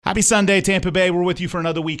Happy Sunday, Tampa Bay. We're with you for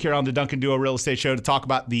another week here on the Duncan Duo Real Estate Show to talk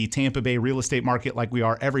about the Tampa Bay real estate market like we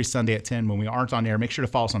are every Sunday at 10 when we aren't on air. Make sure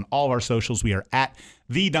to follow us on all of our socials. We are at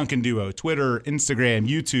The Duncan Duo, Twitter, Instagram,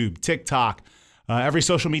 YouTube, TikTok, every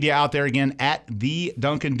social media out there, again, at The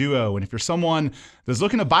Duncan Duo. And if you're someone that's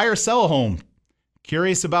looking to buy or sell a home,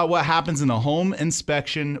 curious about what happens in the home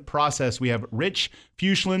inspection process, we have Rich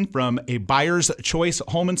Fuchslin from a Buyer's Choice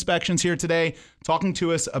Home Inspections here today talking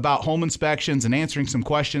to us about home inspections and answering some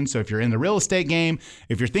questions. So if you're in the real estate game,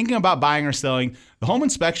 if you're thinking about buying or selling, the home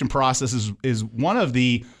inspection process is one of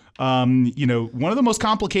the one of the most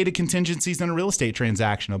complicated contingencies in a real estate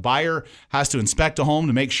transaction. A buyer has to inspect a home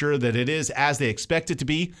to make sure that it is as they expect it to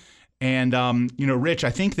be. And, Rich,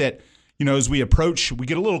 I think that, as we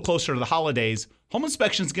get a little closer to the holidays, home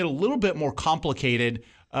inspections get a little bit more complicated,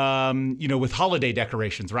 with holiday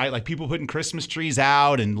decorations, right? Like people putting Christmas trees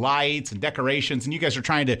out and lights and decorations, and you guys are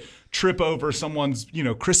trying to trip over someone's,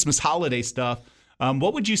 Christmas holiday stuff.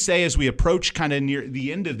 What would you say as we approach kind of near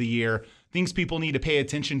the end of the year, things people need to pay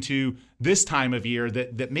attention to this time of year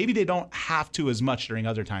that maybe they don't have to as much during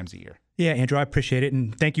other times of year? Yeah, Andrew, I appreciate it,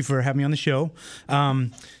 and thank you for having me on the show.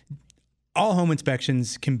 All home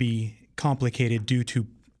inspections can be complicated due to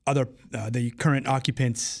the current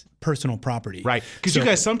occupant's personal property. Right, because you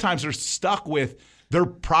guys sometimes are stuck with their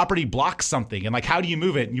property blocks something, and like, how do you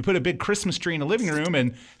move it? And you put a big Christmas tree in the living room,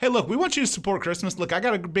 and hey, look, we want you to support Christmas. Look, I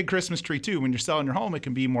got a big Christmas tree too. When you're selling your home, it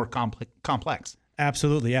can be more complex.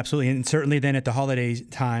 Absolutely, and certainly then at the holiday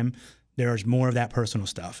time, there's more of that personal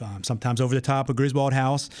stuff. Sometimes over the top, a Griswold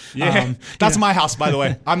house. Yeah, that's my house, by the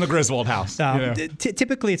way. I'm the Griswold house.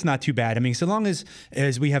 Typically, it's not too bad. I mean, so long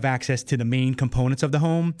as we have access to the main components of the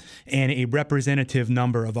home and a representative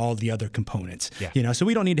number of all the other components. Yeah. So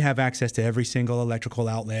we don't need to have access to every single electrical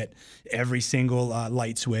outlet, every single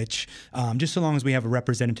light switch. Just so long as we have a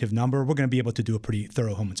representative number, we're going to be able to do a pretty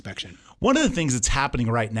thorough home inspection. One of the things that's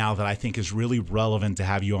happening right now that I think is really relevant to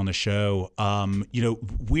have you on the show,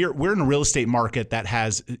 we're in a real estate market that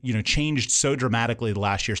has, changed so dramatically the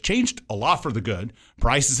last year. It's changed a lot for the good.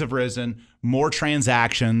 Prices have risen, more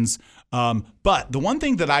transactions. But the one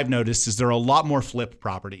thing that I've noticed is there are a lot more flip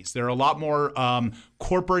properties. There are a lot more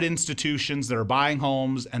corporate institutions that are buying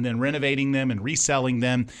homes and then renovating them and reselling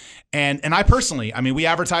them. And I personally, we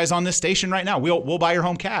advertise on this station right now. We'll buy your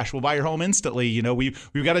home cash. We'll buy your home instantly.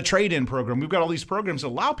 We've got a trade-in program. We've got all these programs that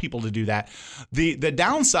allow people to do that. The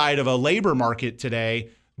downside of a labor market today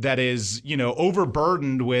that is,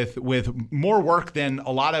 overburdened with more work than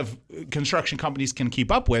a lot of construction companies can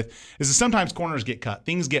keep up with is that sometimes corners get cut,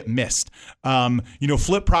 things get missed.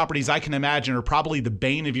 Flip properties, I can imagine, are probably the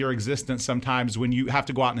bane of your existence sometimes when you have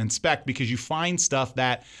to go out and inspect because you find stuff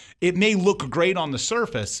that it may look great on the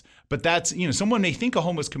surface, but that's, someone may think a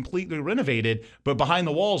home was completely renovated, but behind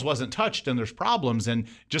the walls wasn't touched and there's problems. And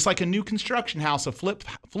just like a new construction house, a flip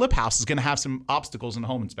house is going to have some obstacles in the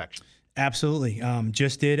home inspection. Absolutely.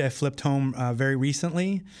 Just did a flipped home very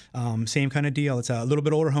recently. Same kind of deal. It's a little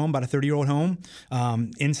bit older home, about a 30-year-old home.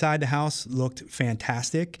 Inside the house looked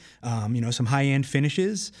fantastic. Some high-end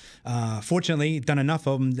finishes. Fortunately, done enough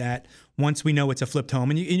of them that once we know it's a flipped home,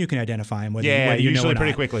 and you can identify them. Whether you usually know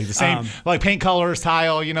pretty quickly. The same, like paint colors,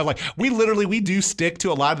 tile. We do stick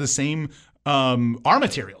to a lot of the same our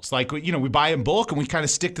materials. Like, we buy in bulk and we kind of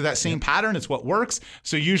stick to that same pattern. It's what works.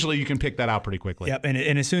 So usually you can pick that out pretty quickly. Yep.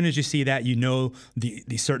 And as soon as you see that,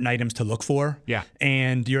 the certain items to look for. Yeah.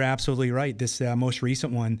 And you're absolutely right. This most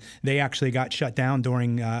recent one, they actually got shut down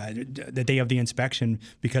during the day of the inspection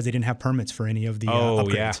because they didn't have permits for any of the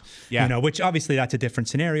upgrades. Yeah. Which obviously that's a different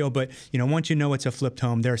scenario. But, once you know it's a flipped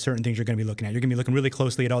home, there are certain things you're going to be looking at. You're going to be looking really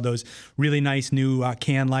closely at all those really nice new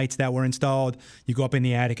can lights that were installed. You go up in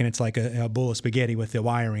the attic and it's like a bowl of spaghetti with the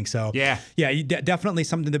wiring. So definitely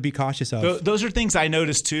something to be cautious of. Those are things I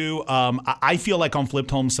noticed too. I feel like on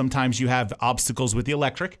flipped homes, sometimes you have obstacles with the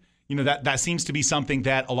electric. That seems to be something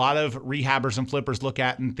that a lot of rehabbers and flippers look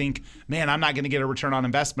at and think, man, I'm not going to get a return on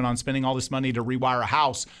investment on spending all this money to rewire a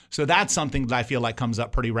house. So that's something that I feel like comes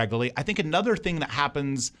up pretty regularly. I think another thing that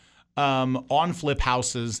happens on flip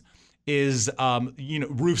houses is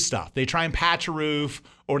roof stuff. They try and patch a roof,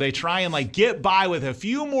 or they try and get by with a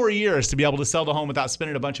few more years to be able to sell the home without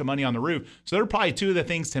spending a bunch of money on the roof. So they're probably two of the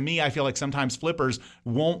things, to me, I feel like sometimes flippers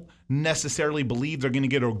won't necessarily believe they're going to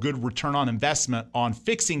get a good return on investment on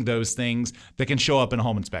fixing those things that can show up in a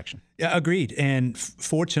home inspection. Yeah, agreed. And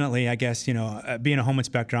fortunately, I guess, being a home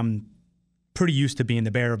inspector, I'm pretty used to being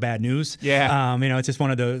the bearer of bad news. Yeah. It's just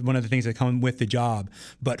one of the things that come with the job.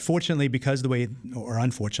 But fortunately, because the way, or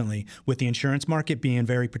unfortunately, with the insurance market being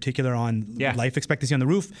very particular on life expectancy on the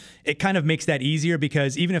roof, it kind of makes that easier,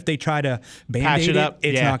 because even if they try to band-aid it up,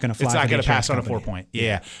 it's not going to fly. It's not going to pass on a 4-point.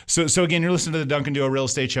 Yeah. So again, you're listening to the Duncan Duo Real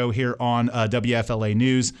Estate Show here on WFLA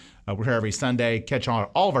News. We're here every Sunday. Catch on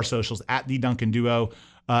all of our socials at the Duncan Duo.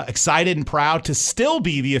 Excited and proud to still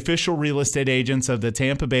be the official real estate agents of the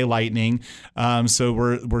Tampa Bay Lightning. So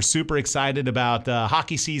we're super excited about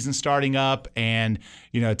hockey season starting up, and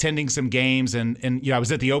attending some games. And I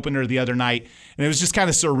was at the opener the other night, and it was just kind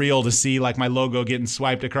of surreal to see like my logo getting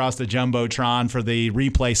swiped across the jumbotron for the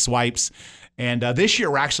replay swipes. And this year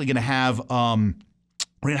we're actually going to have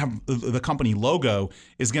the company logo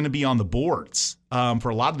is going to be on the boards for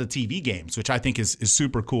a lot of the TV games, which I think is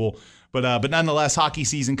super cool. But nonetheless, hockey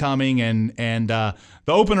season coming, and the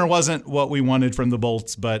opener wasn't what we wanted from the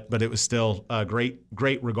Bolts, but it was still great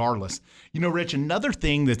regardless. Rich, another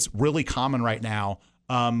thing that's really common right now,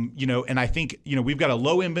 and I think we've got a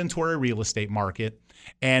low inventory real estate market.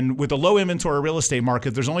 And with a low inventory real estate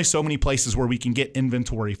market, there's only so many places where we can get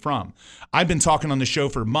inventory from. I've been talking on the show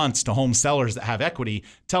for months to home sellers that have equity,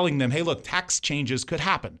 telling them, hey, look, tax changes could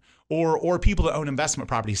happen. Or people that own investment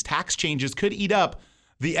properties, tax changes could eat up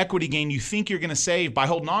the equity gain you think you're going to save by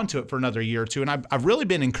holding on to it for another year or two. And I've really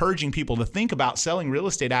been encouraging people to think about selling real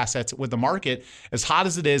estate assets with the market as hot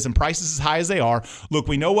as it is and prices as high as they are. Look,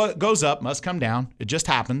 we know what goes up must come down. It just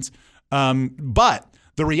happens. But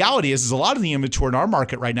the reality is a lot of the inventory in our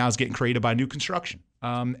market right now is getting created by new construction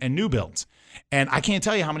and new builds. And I can't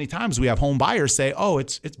tell you how many times we have home buyers say, oh,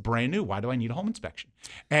 it's brand new. Why do I need a home inspection?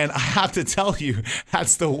 And I have to tell you,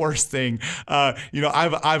 that's the worst thing.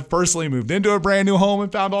 I've personally moved into a brand new home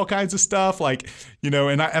and found all kinds of stuff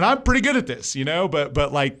and I'm pretty good at this,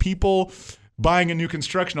 but like people buying a new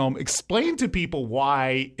construction home, explain to people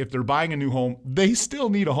why, if they're buying a new home, they still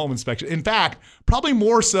need a home inspection. In fact, probably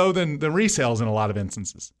more so than resales in a lot of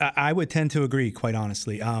instances. I would tend to agree, quite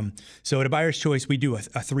honestly. So at a buyer's choice, we do a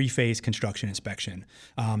 3-phase construction inspection.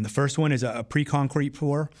 The first one is a pre-concrete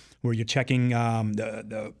pour, where you're checking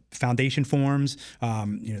the foundation forms,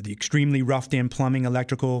 the extremely roughed-in plumbing,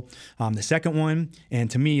 electrical. The second one,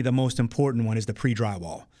 and to me, the most important one, is the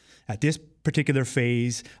pre-drywall. At this particular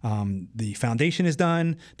phase, the foundation is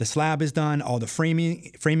done, the slab is done, all the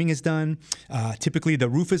framing is done. Typically, the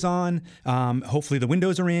roof is on. Hopefully, the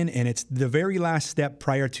windows are in, and it's the very last step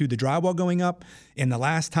prior to the drywall going up, and the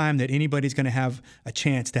last time that anybody's going to have a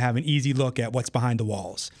chance to have an easy look at what's behind the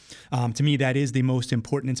walls. To me, that is the most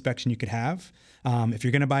important inspection you could have. If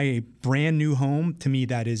you're going to buy a brand new home, to me,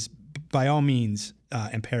 that is by all means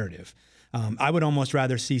imperative. I would almost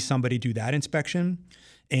rather see somebody do that inspection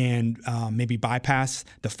and maybe bypass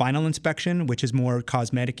the final inspection, which is more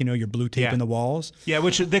cosmetic, your blue tape in the walls. Yeah,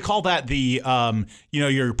 which they call that the,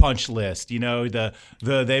 your punch list.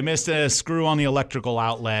 They missed a screw on the electrical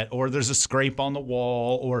outlet, or there's a scrape on the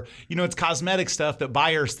wall, or, it's cosmetic stuff that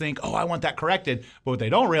buyers think, oh, I want that corrected. But what they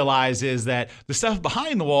don't realize is that the stuff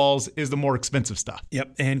behind the walls is the more expensive stuff.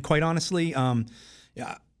 Yep, and quite honestly,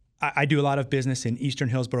 I do a lot of business in Eastern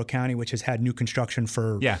Hillsborough County, which has had new construction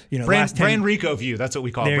for last 10. Brand Rico View. That's what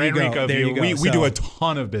we call it. Brand Rico View. We do a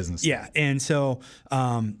ton of business. Yeah, and so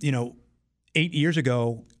 8 years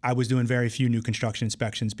ago, I was doing very few new construction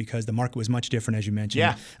inspections because the market was much different, as you mentioned.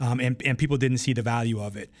 Yeah. And people didn't see the value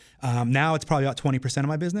of it. Now it's probably about 20% of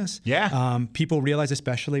my business. Yeah. People realize,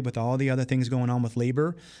 especially with all the other things going on with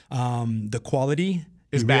labor, the quality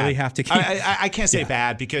is bad. Really have to keep. I can't say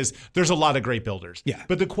bad, because there's a lot of great builders. Yeah.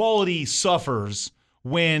 But the quality suffers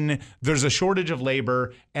when there's a shortage of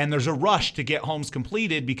labor and there's a rush to get homes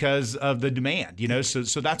completed because of the demand,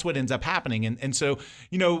 so that's what ends up happening. And so,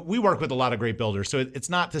 we work with a lot of great builders. So it's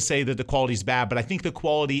not to say that the quality's bad, but I think the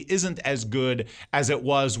quality isn't as good as it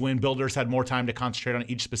was when builders had more time to concentrate on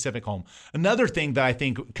each specific home. Another thing that I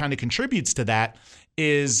think kind of contributes to that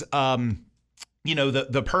is,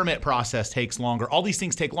 the permit process takes longer. All these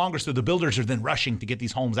things take longer, so the builders are then rushing to get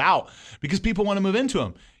these homes out because people want to move into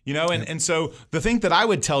them. And so the thing that I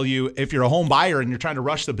would tell you, if you're a home buyer and you're trying to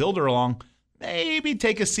rush the builder along, maybe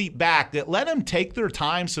take a seat back. That let them take their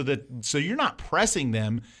time, so you're not pressing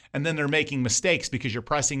them, and then they're making mistakes because you're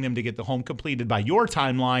pressing them to get the home completed by your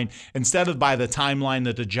timeline instead of by the timeline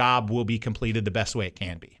that the job will be completed the best way it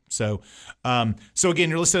can be. So again,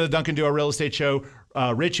 you're listening to the Duncan Duo Real Estate Show.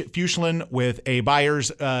 Rich Fuchslin with a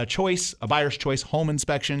buyer's choice home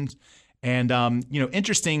inspections. And,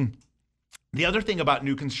 interesting. The other thing about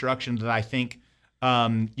new construction that I think,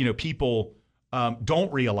 people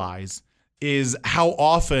don't realize is how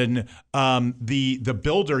often the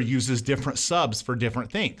builder uses different subs for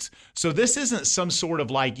different things. So this isn't some sort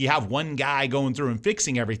of like you have one guy going through and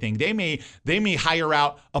fixing everything. They may hire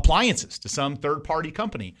out appliances to some third-party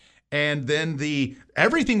company. And then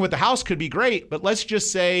everything with the house could be great, but let's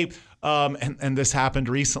just say, and this happened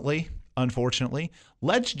recently, unfortunately,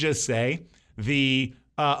 let's just say the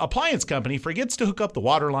appliance company forgets to hook up the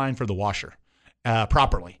water line for the washer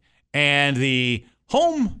properly. And the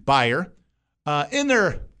home buyer in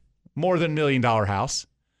their more than $1 million house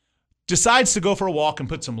decides to go for a walk and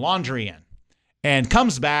put some laundry in and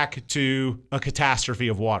comes back to a catastrophe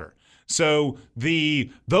of water. So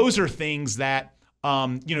those are things that,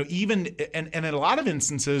 even and in a lot of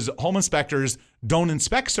instances, home inspectors don't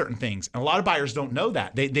inspect certain things. And a lot of buyers don't know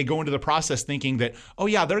that. They go into the process thinking that, oh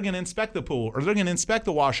yeah, they're going to inspect the pool or they're going to inspect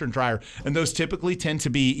the washer and dryer. And those typically tend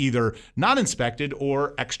to be either not inspected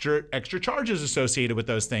or extra charges associated with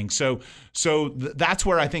those things. So that's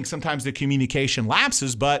where I think sometimes the communication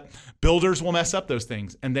lapses, but builders will mess up those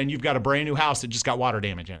things. And then you've got a brand new house that just got water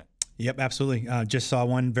damage in it. Yep, absolutely. Just saw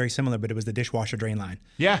one very similar, but it was the dishwasher drain line.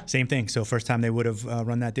 Yeah. Same thing. So first time they would have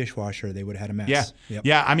run that dishwasher, they would have had a mess. Yeah. Yep.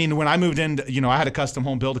 Yeah. I mean, when I moved in, I had a custom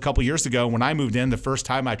home built a couple years ago. When I moved in, the first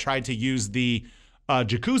time I tried to use the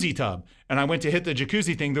jacuzzi tub and I went to hit the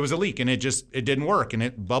jacuzzi thing, there was a leak and it didn't work and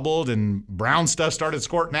it bubbled and brown stuff started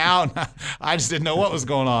squirting out. And I just didn't know what was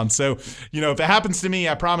going on. So, if it happens to me,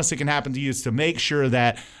 I promise it can happen to you. Is to make sure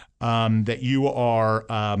that you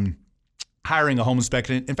are hiring a home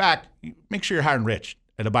inspection. In fact, make sure you're hiring Rich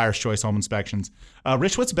at a Buyer's Choice Home Inspections.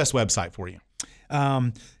 Rich, what's the best website for you?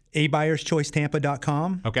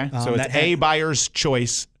 abuyerschoicetampa.com. Okay, so it's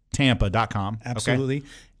abuyerschoicetampa.com. Absolutely. Okay.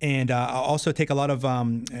 And I also take a lot of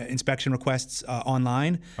inspection requests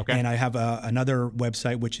online. Okay. And I have another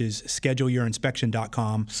website, which is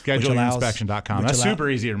scheduleyouриnspection.com. Scheduleyourinspection.com. That's super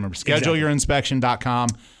easy to remember. Scheduleyourinspection.com.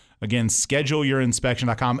 Again,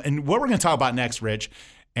 scheduleyourinspection.com. And what we're going to talk about next, Rich,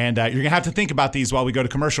 and you're going to have to think about these while we go to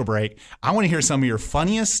commercial break. I want to hear some of your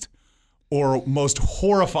funniest or most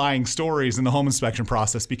horrifying stories in the home inspection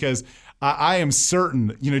process, because I am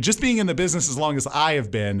certain, just being in the business as long as I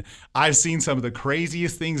have been, I've seen some of the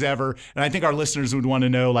craziest things ever. And I think our listeners would want to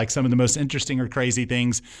know like some of the most interesting or crazy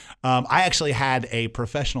things. I actually had a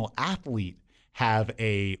professional athlete have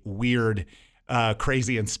a weird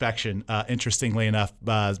crazy inspection, interestingly enough,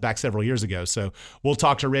 back several years ago. So we'll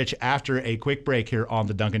talk to Rich after a quick break here on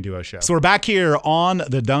the Duncan Duo Show. So we're back here on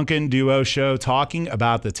the Duncan Duo Show talking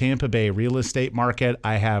about the Tampa Bay real estate market.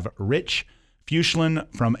 I have Rich Fuchslin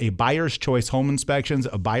from A Buyer's Choice Home Inspections,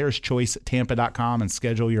 a buyerschoicetampa.com, and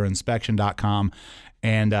scheduleyourinspection.com.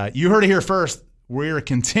 And you heard it here first. We're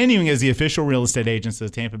continuing as the official real estate agents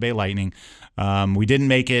of the Tampa Bay Lightning. We didn't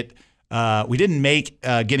make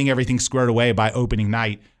getting everything squared away by opening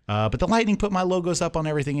night, but the Lightning put my logos up on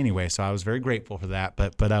everything anyway, so I was very grateful for that.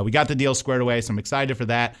 But we got the deal squared away, so I'm excited for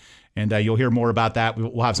that, and you'll hear more about that.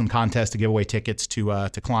 We'll have some contests to give away tickets to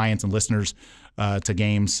clients and listeners to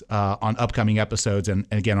games on upcoming episodes, and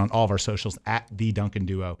again on all of our socials at the Duncan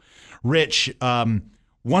Duo. Rich,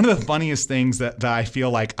 one of the funniest things that I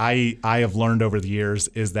feel like I have learned over the years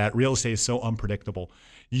is that real estate is so unpredictable.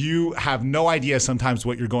 You have no idea sometimes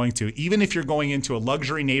what you're going to, even if you're going into a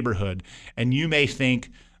luxury neighborhood and you may think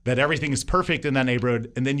that everything is perfect in that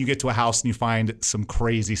neighborhood, and then you get to a house and you find some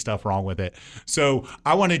crazy stuff wrong with it. So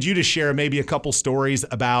I wanted you to share maybe a couple stories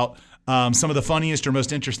about some of the funniest or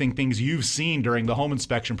most interesting things you've seen during the home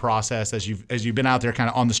inspection process as you've been out there kind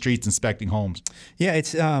of on the streets inspecting homes. Yeah,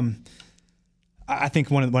 it's I think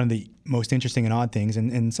one of the most interesting and odd things,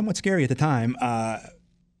 and somewhat scary at the time.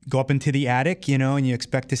 Go up into the attic, and you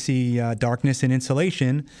expect to see darkness and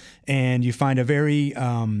insulation, and you find a very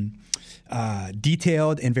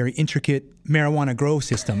detailed and very intricate marijuana grow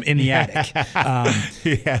system in the attic.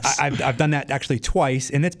 Yes. I've done that actually twice,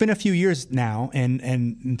 and it's been a few years now.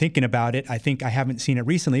 And thinking about it, I think I haven't seen it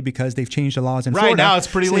recently because they've changed the laws in Florida. Right now, it's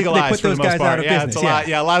pretty legalized. They put for those the most guys part. out of Yeah, business. It's a lot.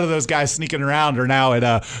 Yeah, a lot of those guys sneaking around are now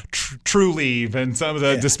at True Leave and some of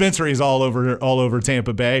the dispensaries all over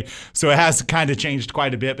Tampa Bay. So it has kind of changed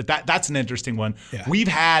quite a bit. But that's an interesting one. Yeah. We've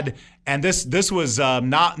had. And this was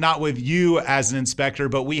not with you as an inspector,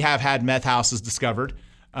 but we have had meth houses discovered,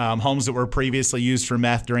 homes that were previously used for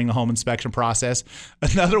meth during the home inspection process.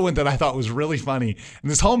 Another one that I thought was really funny, and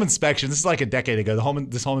this home inspection, this is like a decade ago.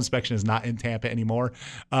 This home inspection is not in Tampa anymore.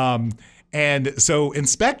 And so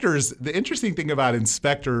inspectors, the interesting thing about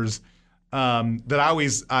inspectors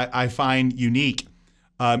that I find unique,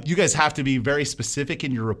 you guys have to be very specific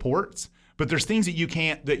in your reports, but there's things that you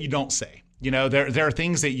don't say. There are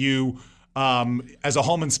things that you as a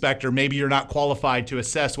home inspector, maybe you're not qualified to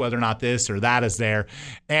assess whether or not this or that is there.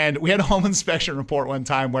 And we had a home inspection report one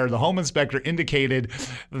time where the home inspector indicated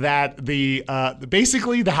that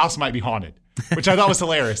basically the house might be haunted, which I thought was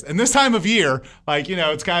hilarious. And this time of year,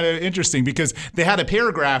 it's kind of interesting because they had a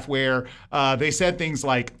paragraph where they said things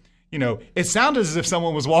like, it sounded as if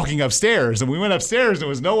someone was walking upstairs, and we went upstairs and there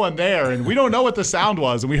was no one there, and we don't know what the sound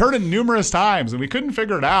was, and we heard it numerous times and we couldn't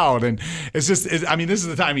figure it out. And it's just, this is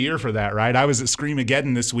the time of year for that, right? I was at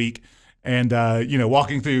Screamageddon this week and,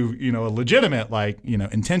 walking through, a legitimate,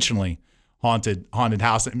 intentionally haunted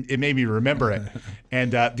house. It made me remember it.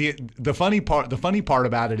 And the funny part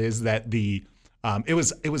about it is that it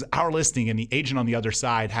was our listing, and the agent on the other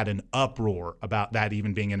side had an uproar about that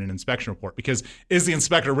even being in an inspection report, because is the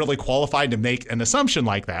inspector really qualified to make an assumption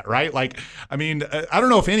like that, right? I don't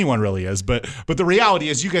know if anyone really is, but the reality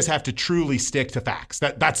is you guys have to truly stick to facts.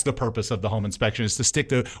 That's the purpose of the home inspection, is to stick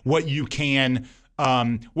to what you can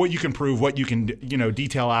prove, what you can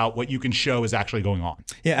detail out, what you can show is actually going on.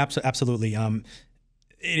 Yeah, absolutely.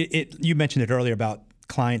 You mentioned it earlier about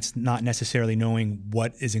clients not necessarily knowing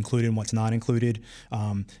what is included and what's not included.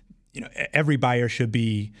 Every buyer should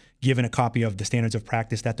be given a copy of the standards of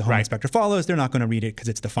practice that the home inspector follows. They're not going to read it because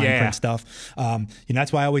it's the fine print stuff.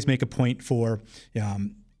 That's why I always make a point for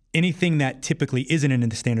anything that typically isn't in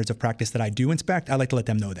the standards of practice that I do inspect. I like to let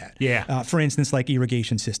them know that. Yeah. For instance, like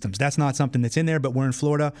irrigation systems. That's not something that's in there, but we're in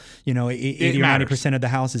Florida. 80 or 90% of the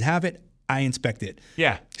houses have it. I inspect it.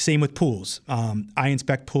 Yeah. Same with pools. I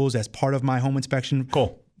inspect pools as part of my home inspection.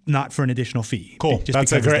 Cool. Not for an additional fee. Cool.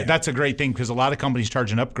 That's a great thing, because a lot of companies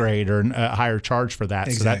charge an upgrade or a higher charge for that.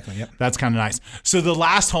 Exactly. So that's kind of nice. So the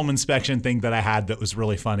last home inspection thing that I had that was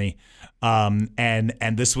really funny, and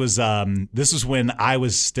this was when I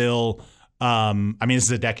was still, this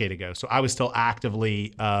is a decade ago, so I was still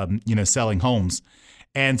actively selling homes,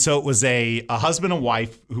 and so it was a husband and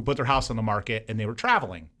wife who put their house on the market, and they were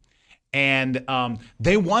traveling. And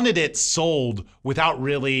they wanted it sold without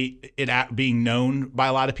really it being known by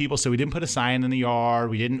a lot of people. So we didn't put a sign in the yard.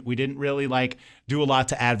 We didn't really do a lot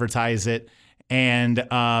to advertise it. And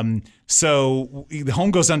so the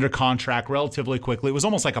home goes under contract relatively quickly. It was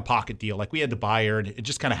almost like a pocket deal. We had the buyer, and it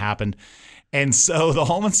just kind of happened. And so the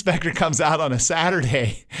home inspector comes out on a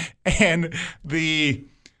Saturday, and the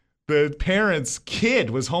parent's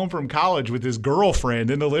kid was home from college with his girlfriend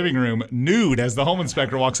in the living room, nude, as the home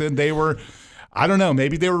inspector walks in. They were, I don't know,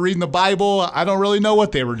 maybe they were reading the Bible. I don't really know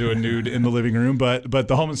what they were doing nude in the living room, but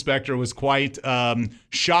the home inspector was quite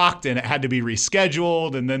shocked, and it had to be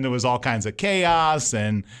rescheduled. And then there was all kinds of chaos,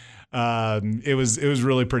 and it was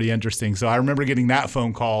really pretty interesting. So I remember getting that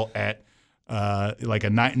phone call at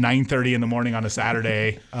 9:30 in the morning on a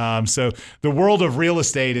Saturday. So the world of real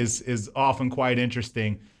estate is often quite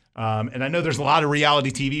interesting. And I know there's a lot of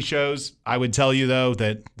reality TV shows. I would tell you, though,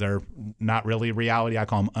 that they're not really reality. I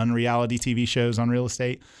call them unreality TV shows on real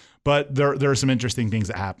estate. But there are some interesting things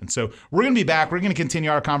that happen. So we're going to be back. We're going to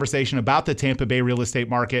continue our conversation about the Tampa Bay real estate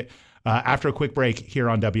market after a quick break here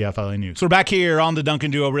on WFLA News. So we're back here on the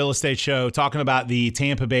Duncan Duo Real Estate Show talking about the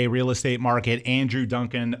Tampa Bay real estate market. Andrew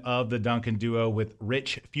Duncan of the Duncan Duo with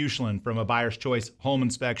Rich Fuchsland from A Buyer's Choice Home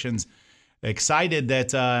Inspections. Excited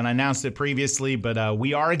that, and I announced it previously, but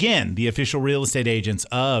we are again the official real estate agents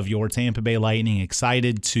of your Tampa Bay Lightning.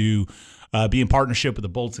 Excited to be in partnership with the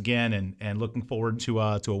Bolts again, and looking forward to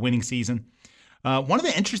a winning season. One of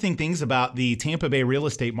the interesting things about the Tampa Bay real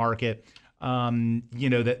estate market,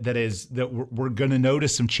 that we're going to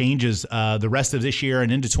notice some changes the rest of this year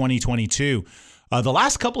and into 2022. The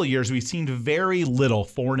last couple of years, we've seen very little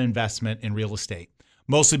foreign investment in real estate,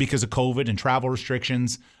 mostly because of COVID and travel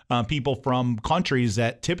restrictions. People from countries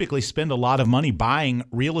that typically spend a lot of money buying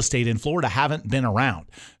real estate in Florida haven't been around.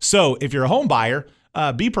 So if you're a home buyer,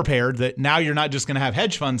 be prepared that now you're not just going to have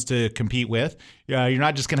hedge funds to compete with. You're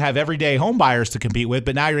not just going to have everyday home buyers to compete with,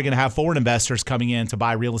 but now you're going to have foreign investors coming in to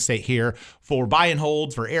buy real estate here for buy and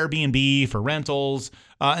holds, for Airbnb, for rentals,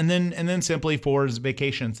 and then simply for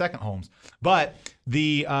vacation and second homes. But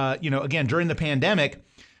again, during the pandemic,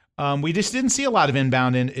 we just didn't see a lot of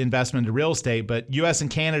inbound investment into real estate, but U.S.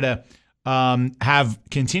 and Canada have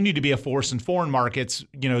continued to be a force in foreign markets,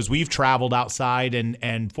 as we've traveled outside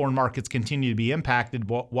and foreign markets continue to be impacted,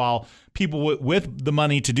 while people with the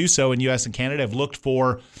money to do so in U.S. and Canada have looked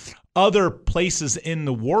for other places in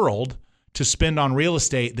the world to spend on real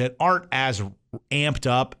estate that aren't as amped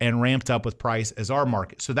up and ramped up with price as our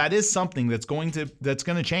market. So that is something that's going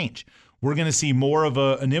to change. We're going to see more of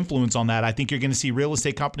an influence on that. I think you're going to see real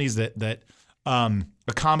estate companies that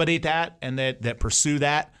accommodate that and that pursue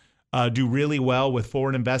that, do really well with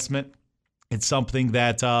foreign investment. It's something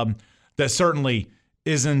that certainly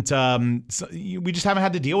isn't we just haven't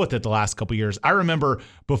had to deal with it the last couple of years. I remember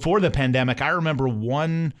before the pandemic, I remember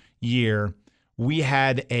one year we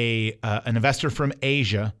had an investor from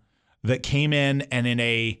Asia that came in and in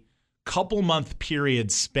a couple month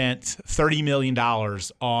period spent $30 million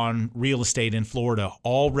on real estate in Florida,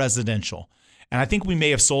 all residential. And I think we may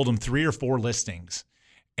have sold them 3 or 4 listings.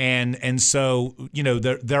 And so,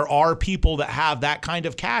 there are people that have that kind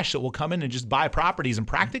of cash that will come in and just buy properties and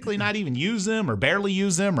practically not even use them or barely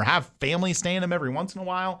use them or have family stay in them every once in a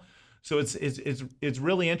while. So it's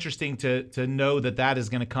really interesting to know that is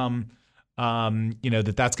going to come,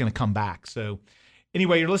 that's going to come back. So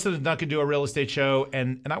anyway, you're listening to Duncan Do a Real Estate Show,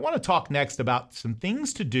 and I want to talk next about some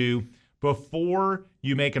things to do before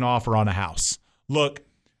you make an offer on a house. Look,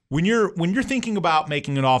 when you're thinking about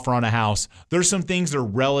making an offer on a house, there's some things that are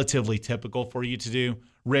relatively typical for you to do.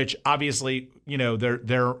 Rich, obviously,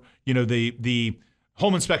 the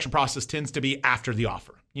home inspection process tends to be after the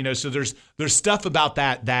offer. So there's stuff about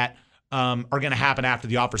that are going to happen after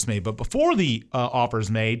the offer's made, but before the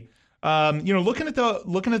offer's made, looking at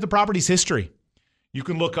the property's history. You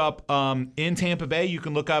can look up in Tampa Bay. You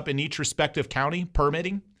can look up in each respective county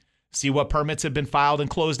permitting, see what permits have been filed and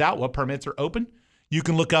closed out, what permits are open. You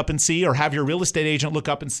can look up and see, or have your real estate agent look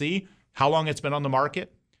up and see how long it's been on the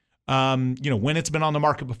market. When it's been on the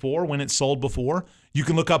market before, when it's sold before. You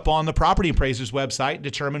can look up on the property appraiser's website and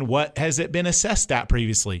determine what has it been assessed at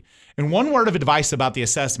previously. And one word of advice about the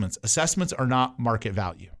assessments: assessments are not market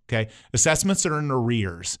value. Okay, assessments are in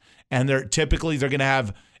arrears, and they're going to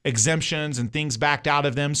have exemptions and things backed out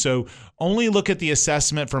of them. So only look at the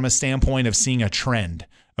assessment from a standpoint of seeing a trend.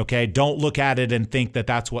 Okay, don't look at it and think that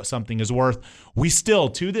that's what something is worth. We still,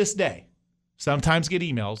 to this day, sometimes get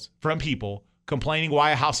emails from people complaining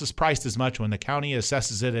why a house is priced as much when the county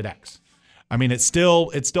assesses it at X. I mean, it still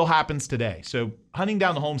happens today. So hunting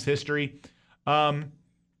down the home's history,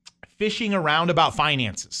 fishing around about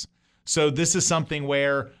finances. So this is something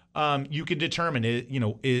where you can determine,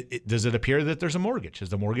 does it appear that there's a mortgage? Has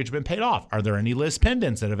the mortgage been paid off? Are there any list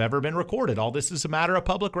pendants that have ever been recorded? All this is a matter of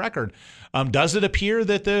public record. Does it appear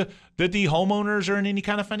that the homeowners are in any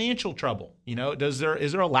kind of financial trouble? Is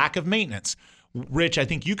there a lack of maintenance? Rich, I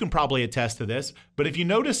think you can probably attest to this, but if you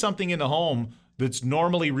notice something in the home that's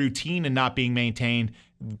normally routine and not being maintained,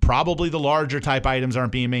 probably the larger type items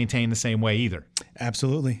aren't being maintained the same way either.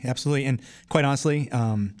 Absolutely. And quite honestly,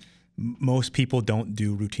 most people don't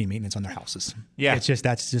do routine maintenance on their houses. Yeah.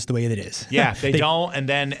 That's just the way it is. Yeah, they don't. And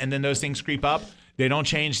then those things creep up. They don't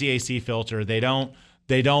change the AC filter. They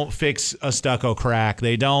don't fix a stucco crack.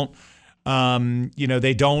 They don't,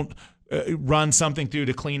 they don't run something through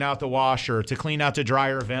to clean out the washer, to clean out the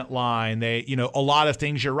dryer vent line. They, a lot of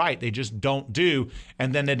things, you're right, they just don't do.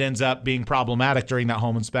 And then it ends up being problematic during that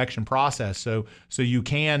home inspection process. So you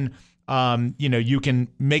can, you can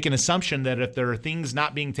make an assumption that if there are things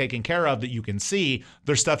not being taken care of that you can see,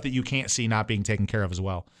 there's stuff that you can't see not being taken care of as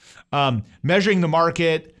well. Measuring the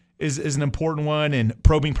market is an important one, and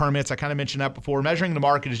probing permits. I kind of mentioned that before. Measuring the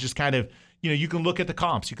market is just kind of, you can look at the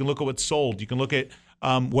comps. You can look at what's sold. You can look at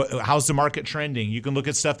how's the market trending. You can look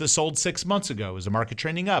at stuff that sold 6 months ago. Is the market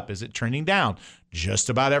trending up? Is it trending down? Just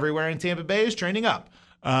about everywhere in Tampa Bay is trending up.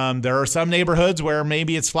 There are some neighborhoods where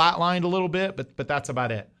maybe it's flatlined a little bit, but that's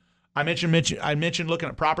about it. I mentioned looking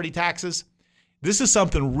at property taxes. This is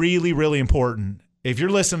something really, really important. If you're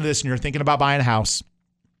listening to this and you're thinking about buying a house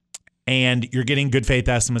and you're getting good faith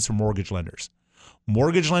estimates from mortgage lenders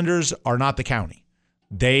are not the county.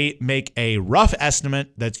 They make a rough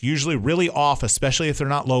estimate that's usually really off, especially if they're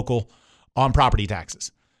not local, on property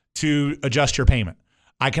taxes to adjust your payment.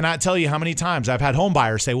 I cannot tell you how many times I've had home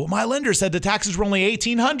buyers say, well, my lender said the taxes were only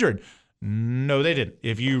 $1,800. No, they didn't.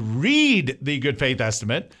 If you read the good faith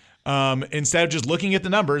estimate, instead of just looking at the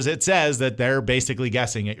numbers, it says that they're basically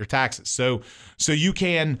guessing at your taxes. So you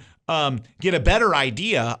can get a better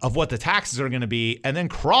idea of what the taxes are going to be, and then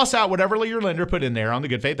cross out whatever your lender put in there on the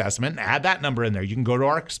good faith estimate and add that number in there. You can go to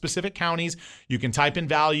our specific counties. You can type in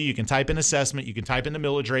value. You can type in assessment. You can type in the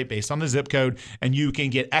millage rate based on the zip code, and you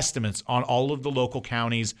can get estimates on all of the local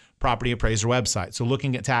counties' property appraiser website. So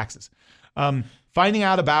looking at taxes. Finding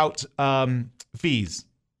out about fees.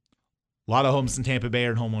 A lot of homes in Tampa Bay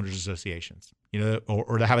are in homeowners associations,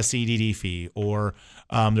 or they have a CDD fee, or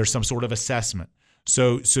there's some sort of assessment.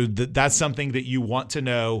 So that's something that you want to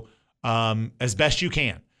know as best you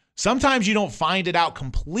can. Sometimes you don't find it out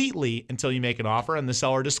completely until you make an offer and the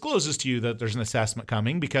seller discloses to you that there's an assessment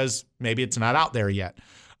coming because maybe it's not out there yet.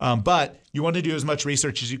 But you want to do as much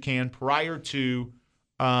research as you can prior to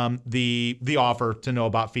the offer to know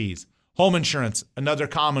about fees. Home insurance, another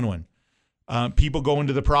common one. people go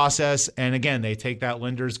into the process, and again, they take that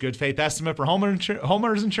lender's good faith estimate for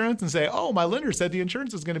homeowners insurance and say, oh, my lender said the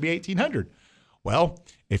insurance is going to be $1,800. Well,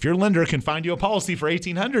 if your lender can find you a policy for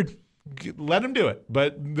 $1,800, let them do it.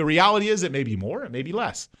 But the reality is it may be more, it may be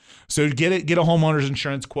less. So get a homeowner's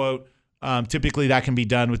insurance quote. Typically that can be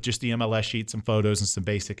done with just the MLS sheet, some photos, and some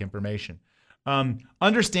basic information.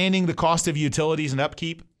 Understanding the cost of utilities and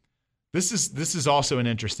upkeep. This is also an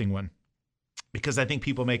interesting one because I think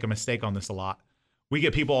people make a mistake on this a lot. We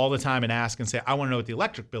get people all the time and ask and say, I want to know what the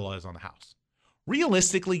electric bill is on the house.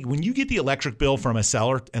 Realistically, when you get the electric bill from a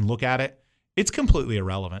seller and look at it, it's completely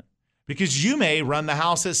irrelevant. Because you may run the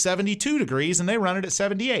house at 72 degrees and they run it at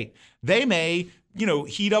 78. They may,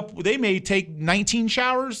 heat up. They may take 19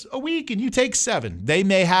 showers a week and you take 7. They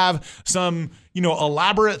may have some,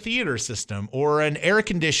 elaborate theater system or an air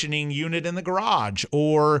conditioning unit in the garage.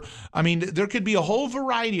 Or, there could be a whole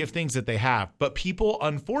variety of things that they have. But people,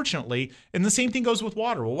 unfortunately, and the same thing goes with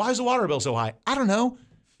water. Well, why is the water bill so high? I don't know.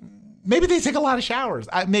 Maybe they take a lot of showers.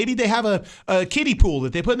 Maybe they have a kiddie pool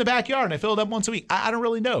that they put in the backyard and they fill it up once a week. I don't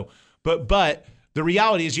really know. But the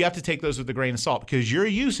reality is you have to take those with a grain of salt because your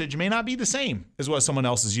usage may not be the same as what someone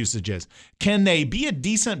else's usage is. Can they be a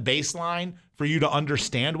decent baseline for you to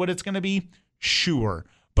understand what it's going to be? Sure.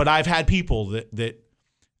 But I've had people that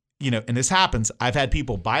and this happens, I've had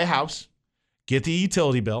people buy a house, get the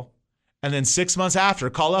utility bill, and then 6 months after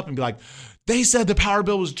call up and be like, they said the power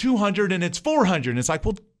bill was $200 and it's $400. And it's like,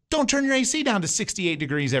 well, don't turn your AC down to 68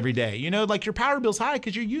 degrees every day. Your power bill's high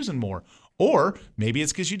because you're using more. Or maybe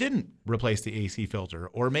it's because you didn't replace the AC filter.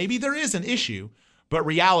 Or maybe there is an issue. But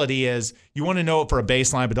reality is you want to know it for a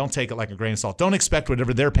baseline, but don't take it like a grain of salt. Don't expect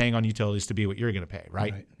whatever they're paying on utilities to be what you're going to pay,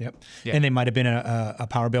 right? Yep. Yeah. And they might have been a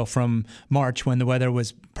power bill from March when the weather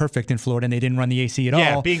was perfect in Florida and they didn't run the AC at all.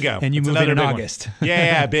 Yeah, bingo. And you move in August.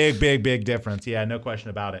 Yeah, big difference. Yeah, no question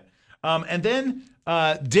about it. And then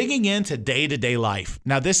digging into day-to-day life.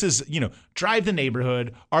 Now, this is, drive the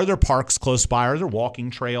neighborhood. Are there parks close by? Are there walking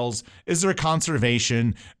trails? Is there a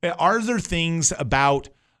conservation? Are there things about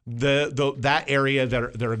that area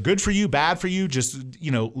that are good for you, bad for you? Just,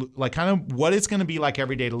 like kind of what it's going to be like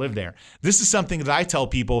every day to live there. This is something that I tell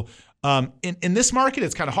people. In this market,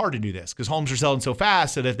 it's kind of hard to do this because homes are selling so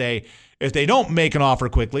fast that if they don't make an offer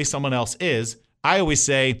quickly, someone else is. I always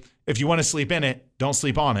say, if you want to sleep in it, don't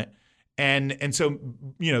sleep on it. And so,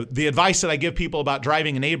 the advice that I give people about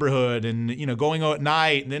driving a neighborhood and, going out at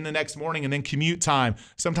night and then the next morning and then commute time,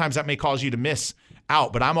 sometimes that may cause you to miss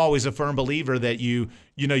out. But I'm always a firm believer that you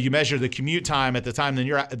measure the commute time at the time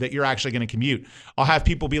that you're actually going to commute. I'll have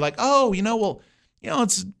people be like, oh,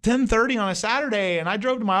 it's 10:30 on a Saturday and I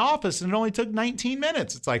drove to my office and it only took 19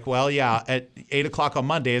 minutes. It's like, well, yeah, at 8 o'clock on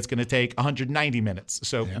Monday, it's going to take 190 minutes.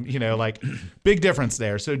 So, big difference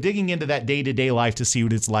there. So digging into that day-to-day life to see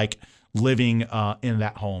what it's like living in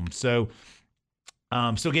that home. So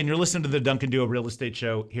again, you're listening to the Duncan Duo Real Estate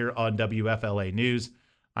Show here on WFLA News.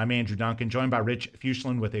 I'm Andrew Duncan, joined by Rich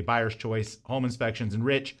Fuchsland with a Buyer's Choice Home Inspections. And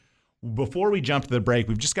Rich, before we jump to the break,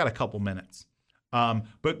 we've just got a couple minutes.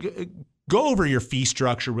 But go over your fee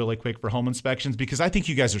structure really quick for home inspections because I think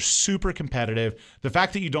you guys are super competitive. The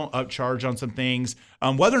fact that you don't upcharge on some things,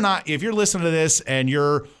 whether or not, if you're listening to this and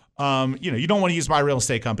you're, you don't want to use my real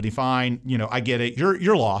estate company, fine. I get it.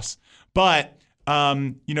 Your loss. But,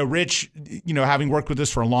 Rich, having worked with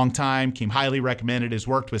us for a long time, came highly recommended, has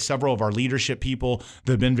worked with several of our leadership people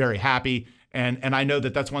that have been very happy. And I know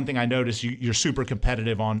that's one thing I noticed. You're super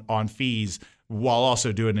competitive on fees while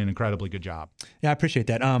also doing an incredibly good job. Yeah, I appreciate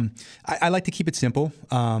that. I like to keep it simple.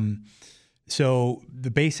 So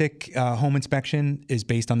the basic home inspection is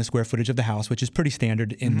based on the square footage of the house, which is pretty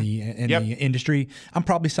standard in the industry. I'm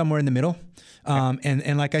probably somewhere in the middle.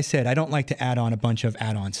 And like I said, I don't like to add on a bunch of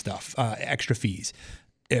add-on stuff, extra fees.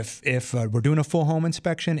 If we're doing a full home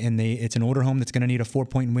inspection and it's an older home that's going to need a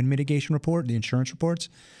 4-point wind mitigation report, the insurance reports,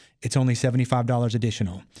 it's only $75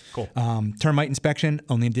 additional. Cool. Termite inspection,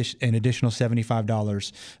 only an additional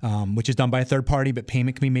 $75, which is done by a third party, but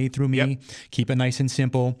payment can be made through me. Yep. Keep it nice and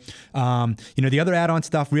simple. The other add-on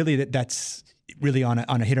stuff, really, that's really on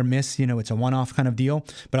a hit or miss. It's a one-off kind of deal.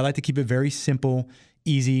 But I like to keep it very simple,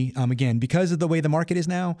 easy. Again, because of the way the market is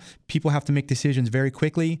now, people have to make decisions very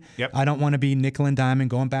quickly. Yep. I don't want to be nickel and diming,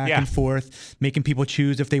 going back and forth, making people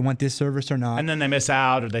choose if they want this service or not. And then they miss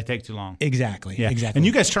out or they take too long. Exactly. Yeah. Exactly. And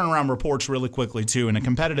you guys turn around reports really quickly too. In a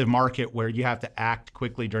competitive market where you have to act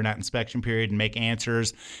quickly during that inspection period and make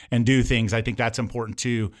answers and do things, I think that's important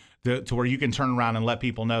too, to where you can turn around and let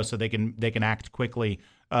people know so they can act quickly.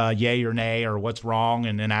 yay or nay or what's wrong,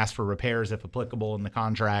 and then ask for repairs if applicable in the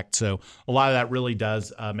contract. So a lot of that really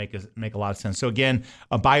does make a lot of sense. So again,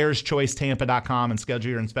 buyerschoicetampa.com and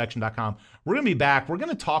scheduleyourinspections.com. We're going to be back. We're going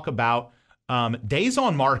to talk about days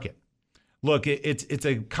on market. Look, it's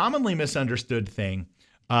a commonly misunderstood thing,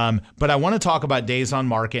 but I want to talk about days on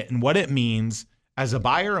market and what it means as a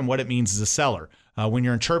buyer and what it means as a seller. When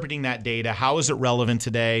you're interpreting that data, how is it relevant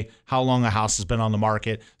today? How long a house has been on the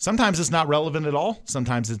market? Sometimes it's not relevant at all.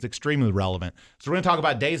 Sometimes it's extremely relevant. So we're going to talk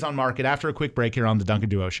about days on market after a quick break here on the Duncan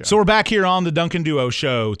Duo Show. So we're back here on the Duncan Duo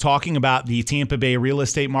Show talking about the Tampa Bay real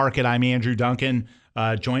estate market. I'm Andrew Duncan,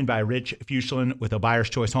 joined by Rich Fuchslin with a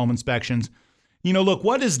Buyer's Choice Home Inspections. Look,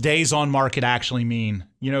 what does days on market actually mean?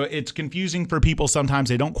 It's confusing for people sometimes.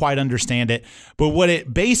 They don't quite understand it. But what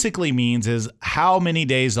it basically means is how many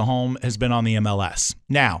days the home has been on the MLS.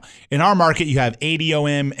 Now, in our market, you have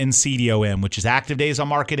ADOM and CDOM, which is active days on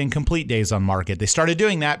market and complete days on market. They started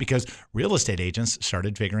doing that because real estate agents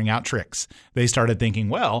started figuring out tricks. They started thinking,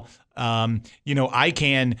 well, I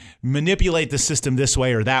can manipulate the system this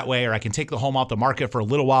way or that way, or I can take the home off the market for a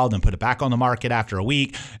little while, then put it back on the market after a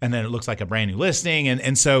week, and then it looks like a brand new listing.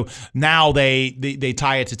 And so now they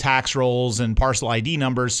tie it to tax rolls and parcel ID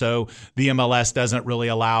numbers, so the MLS doesn't really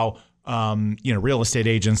allow real estate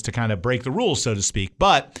agents to kind of break the rules, so to speak.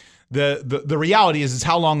 But the reality is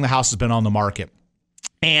how long the house has been on the market.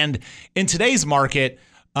 And in today's market,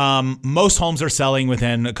 most homes are selling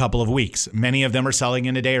within a couple of weeks. Many of them are selling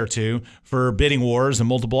in a day or two for bidding wars and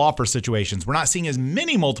multiple offer situations. We're not seeing as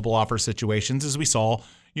many multiple offer situations as we saw,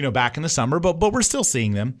 back in the summer, but we're still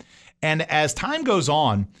seeing them. And as time goes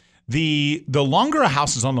on, the longer a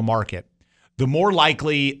house is on the market, the more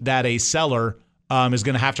likely that a seller is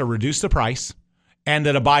going to have to reduce the price, and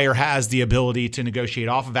that a buyer has the ability to negotiate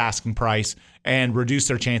off of asking price and reduce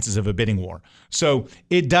their chances of a bidding war. So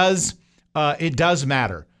it does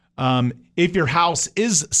matter. If your house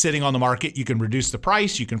is sitting on the market, you can reduce the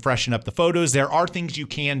price, you can freshen up the photos. There are things you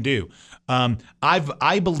can do.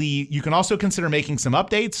 I believe you can also consider making some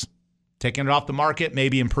updates, taking it off the market,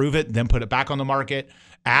 maybe improve it, then put it back on the market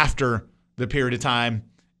after the period of time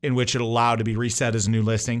in which it'll allow to be reset as a new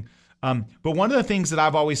listing. But one of the things that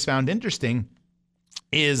I've always found interesting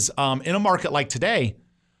is in a market like today,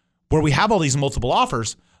 where we have all these multiple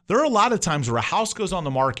offers, there are a lot of times where a house goes on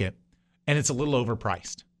the market and it's a little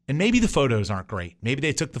overpriced. And maybe the photos aren't great. Maybe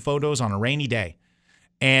they took the photos on a rainy day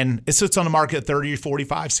and it sits on the market 30,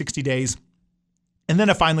 45, 60 days. And then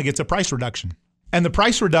it finally gets a price reduction. And the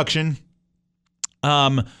price reduction,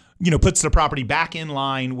 puts the property back in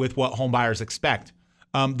line with what home buyers expect.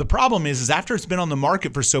 The problem is after it's been on the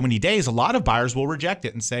market for so many days, a lot of buyers will reject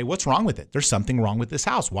it and say, what's wrong with it? There's something wrong with this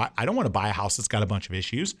house. Why? I don't want to buy a house that's got a bunch of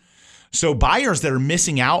issues. So buyers that are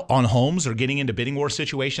missing out on homes or getting into bidding war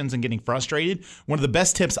situations and getting frustrated, one of the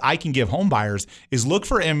best tips I can give home buyers is look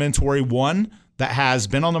for inventory, one, that has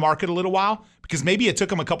been on the market a little while, because maybe it took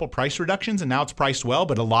them a couple price reductions and now it's priced well,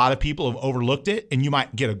 but a lot of people have overlooked it and you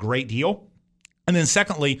might get a great deal. And then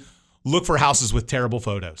secondly, look for houses with terrible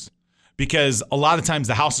photos, because a lot of times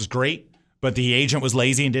the house is great, but the agent was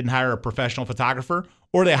lazy and didn't hire a professional photographer,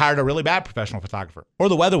 or they hired a really bad professional photographer, or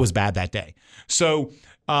the weather was bad that day. So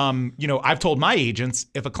I've told my agents,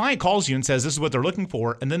 if a client calls you and says this is what they're looking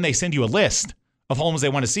for, and then they send you a list of homes they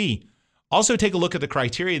want to see, also take a look at the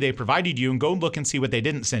criteria they provided you and go look and see what they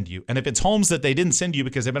didn't send you. And if it's homes that they didn't send you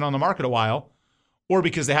because they've been on the market a while or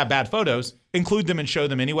because they have bad photos, include them and show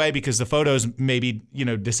them anyway, because the photos may be,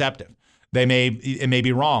 deceptive. It may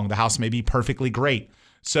be wrong. The house may be perfectly great.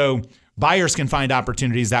 So buyers can find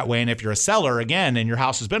opportunities that way. And if you're a seller, again, and your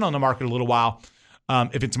house has been on the market a little while,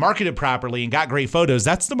 if it's marketed properly and got great photos,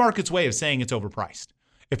 that's the market's way of saying it's overpriced.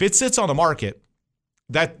 If it sits on the market,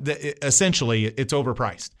 essentially it's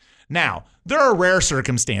overpriced. Now, there are rare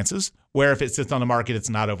circumstances where if it sits on the market, it's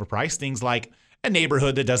not overpriced. Things like a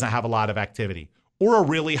neighborhood that doesn't have a lot of activity or a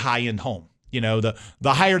really high-end home. The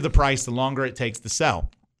higher the price, the longer it takes to sell.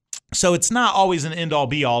 So it's not always an end-all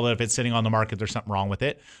be-all that if it's sitting on the market, there's something wrong with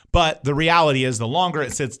it. But the reality is the longer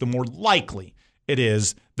it sits, the more likely it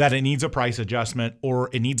is that it needs a price adjustment, or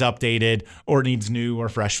it needs updated, or it needs new or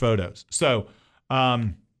fresh photos. So,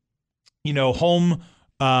 home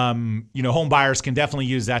buyers can definitely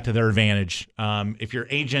use that to their advantage. If your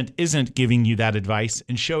agent isn't giving you that advice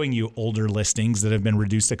and showing you older listings that have been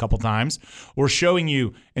reduced a couple times, or showing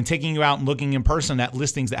you and taking you out and looking in person at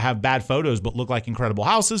listings that have bad photos but look like incredible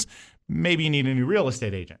houses, maybe you need a new real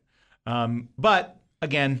estate agent. But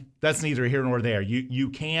again, that's neither here nor there. You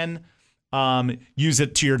can use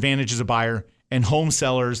it to your advantage as a buyer, and home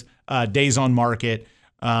sellers, days on market,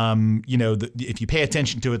 if you pay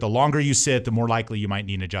attention to it, the longer you sit, the more likely you might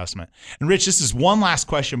need an adjustment. And Rich, this is one last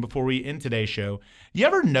question before we end today's show. You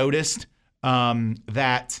ever noticed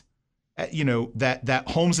that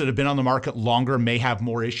homes that have been on the market longer may have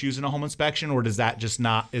more issues in a home inspection, or is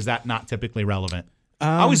that not typically relevant?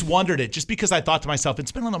 I always wondered it, just because I thought to myself,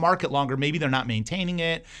 it's been on the market longer, maybe they're not maintaining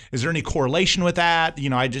it. Is there any correlation with that?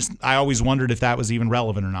 I always wondered if that was even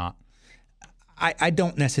relevant or not. I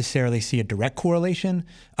don't necessarily see a direct correlation.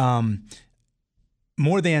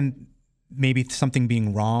 More than maybe something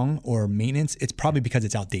being wrong or maintenance, it's probably because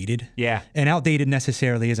it's outdated. Yeah. And outdated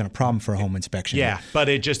necessarily isn't a problem for a home inspection. Yeah, but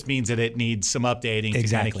it just means that it needs some updating to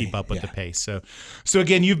kind of keep up with the pace. So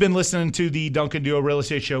again, you've been listening to the Duncan Duo Real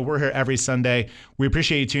Estate Show. We're here every Sunday. We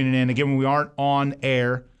appreciate you tuning in. Again, when we aren't on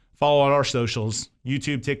air, follow on our socials: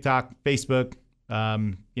 YouTube, TikTok, Facebook,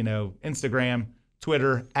 Instagram,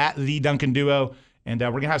 Twitter, at the Duncan Duo. And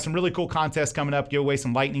we're going to have some really cool contests coming up, give away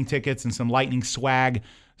some lightning tickets and some lightning swag.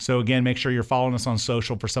 So again, make sure you're following us on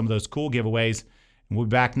social for some of those cool giveaways. And we'll be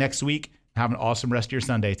back next week. Have an awesome rest of your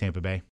Sunday, Tampa Bay.